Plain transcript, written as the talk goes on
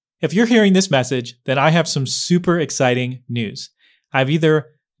if you're hearing this message, then I have some super exciting news. I've either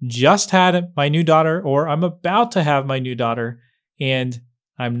just had my new daughter or I'm about to have my new daughter, and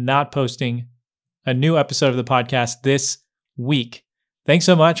I'm not posting a new episode of the podcast this week. Thanks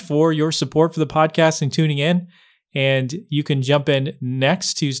so much for your support for the podcast and tuning in. And you can jump in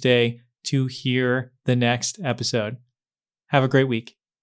next Tuesday to hear the next episode. Have a great week.